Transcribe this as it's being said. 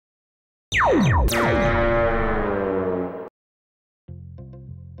Hello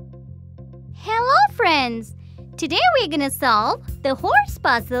friends! Today we're gonna solve the horse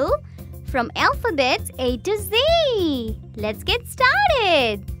puzzle from alphabets A to Z. Let's get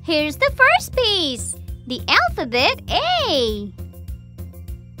started. Here's the first piece, the alphabet A.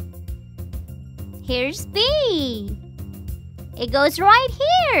 Here's B. It goes right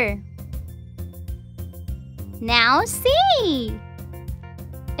here. Now C.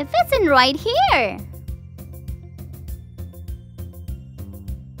 It fits in right here.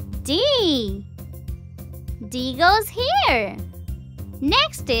 D. D goes here.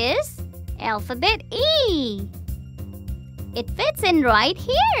 Next is alphabet E. It fits in right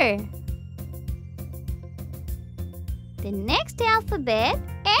here. The next alphabet,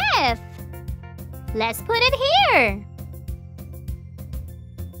 F. Let's put it here.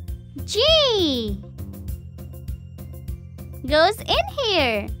 G goes in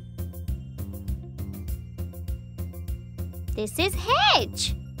here. This is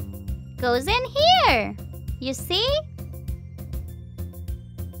H. Goes in here. You see?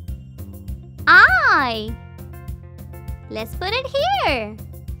 I. Let's put it here.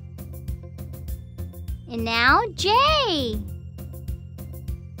 And now J.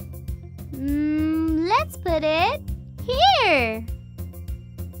 Let's put it here.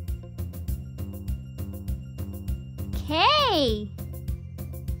 K.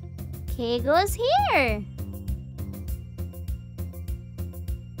 K goes here.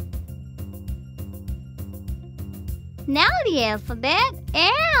 Now the alphabet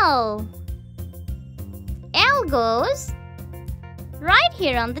L. L goes right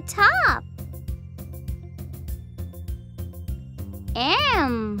here on the top.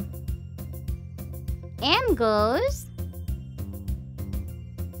 M. M goes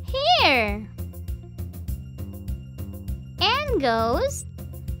here. N goes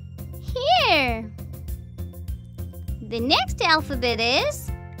here. The next alphabet is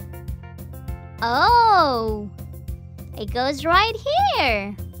O. It goes right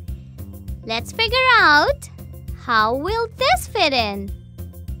here. Let's figure out how will this fit in.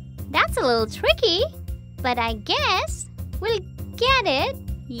 That's a little tricky, but I guess we'll get it.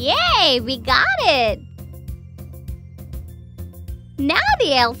 Yay, we got it! Now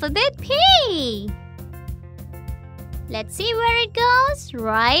the alphabet P. Let's see where it goes.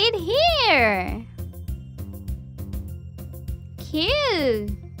 Right here.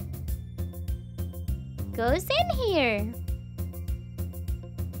 Q goes in here.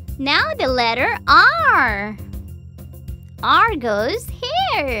 Now the letter R. R goes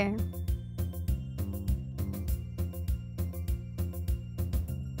here.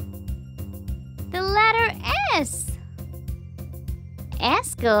 The letter S.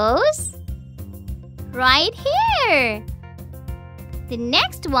 S goes right here. The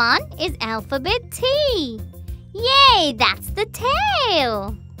next one is alphabet T. Yay, that's the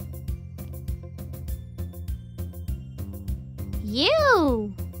tail.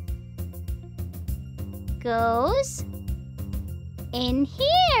 U goes in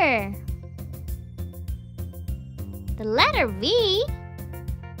here. The letter V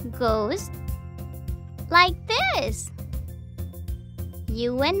goes like this.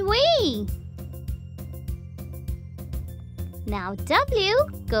 U and V. Now W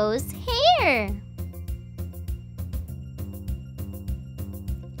goes here.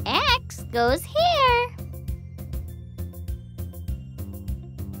 X goes here.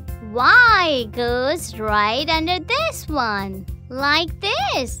 Y goes right under this one, like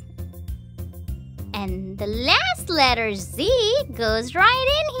this. And the last letter Z goes right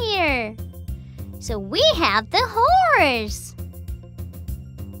in here. So we have the horse.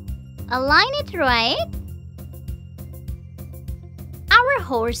 Align it right. Our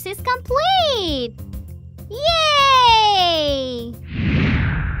horse is complete. Yay!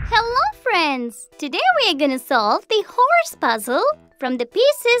 Hello friends! Today we are gonna solve the horse puzzle from the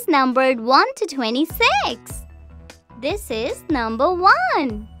pieces numbered 1 to 26. This is number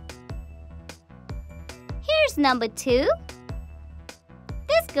 1. Here's number 2.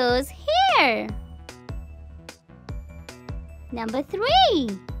 This goes here. Number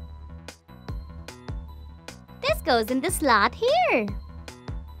 3. This goes in the slot here.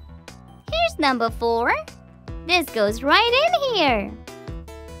 Here's number 4. This goes right in here.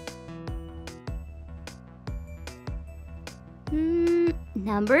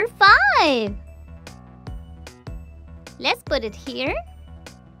 Number 5. Let's put it here.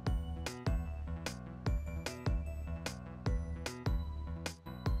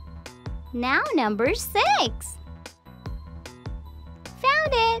 Now number 6.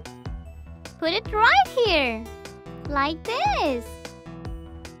 Found it. Put it right here, like this.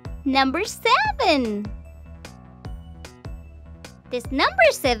 number 7. This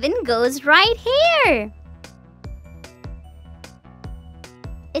number 7 goes right here.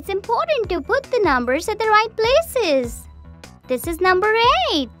 It's important to put the numbers at the right places. This is number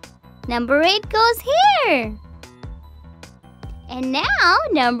 8. Number 8 goes here. And now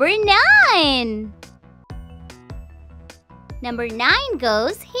number 9. Number 9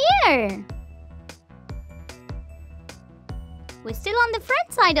 goes here. We're still on the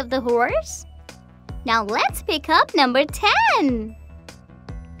front side of the horse. Now let's pick up number 10.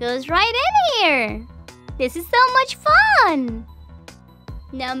 Goes right in here. This is so much fun.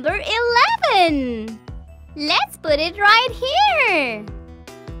 Number 11. Let's put it right here.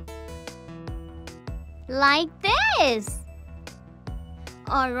 Like this.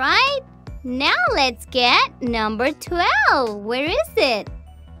 Alright, now let's get number 12. Where is it?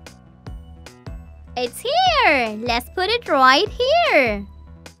 It's here. Let's put it right here.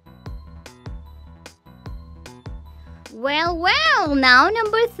 Well, now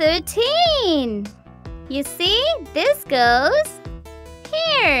number 13. You see, this goes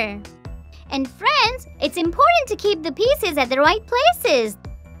here. And friends, it's important to keep the pieces at the right places.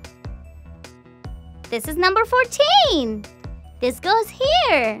 This is number 14. This goes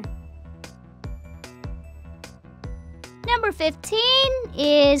here. Number 15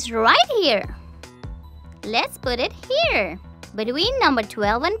 is right here. Let's put it here, between number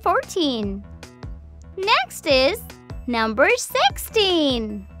 12 and 14. Next is number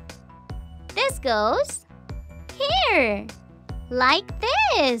 16. This goes here, like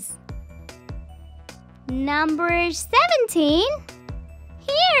this. Number 17,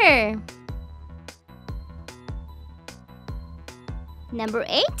 here. Number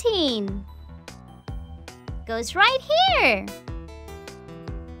 18 goes right here.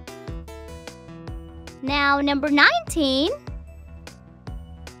 Now number 19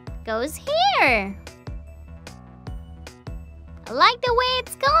 goes here. I like the way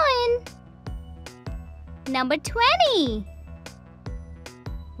it's going. Number 20.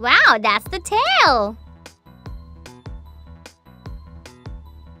 Wow, that's the tail.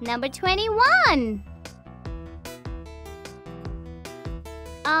 Number 21.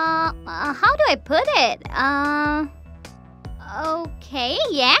 How do I put it? Okay,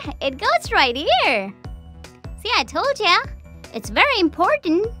 yeah, it goes right here. See, I told ya. It's very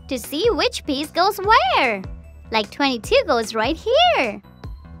important to see which piece goes where. Like 22 goes right here.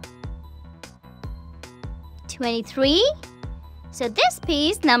 23. So this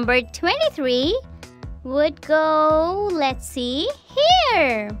piece, number 23, would go, let's see,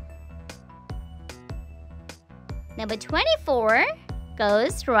 here. Number 24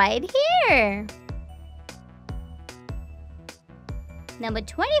 goes right here. Number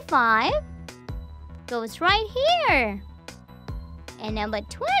 25 goes right here. And number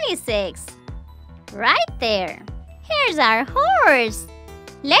 26, right there. Here's our horse.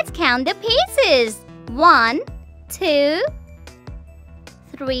 Let's count the pieces. 1, 2,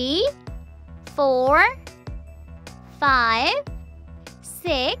 3, 4, 5,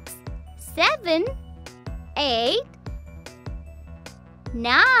 6, 7, 8,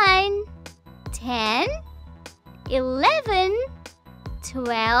 9, 10, 11,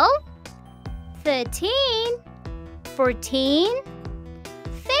 12, 13, 14,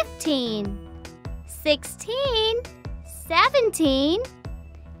 15, 16, 17,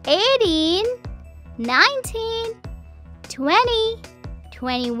 18, 19, 20,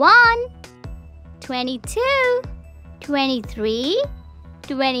 21, 22, 23,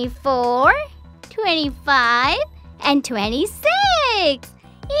 24, 25, and 26.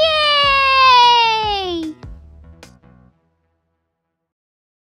 Yay!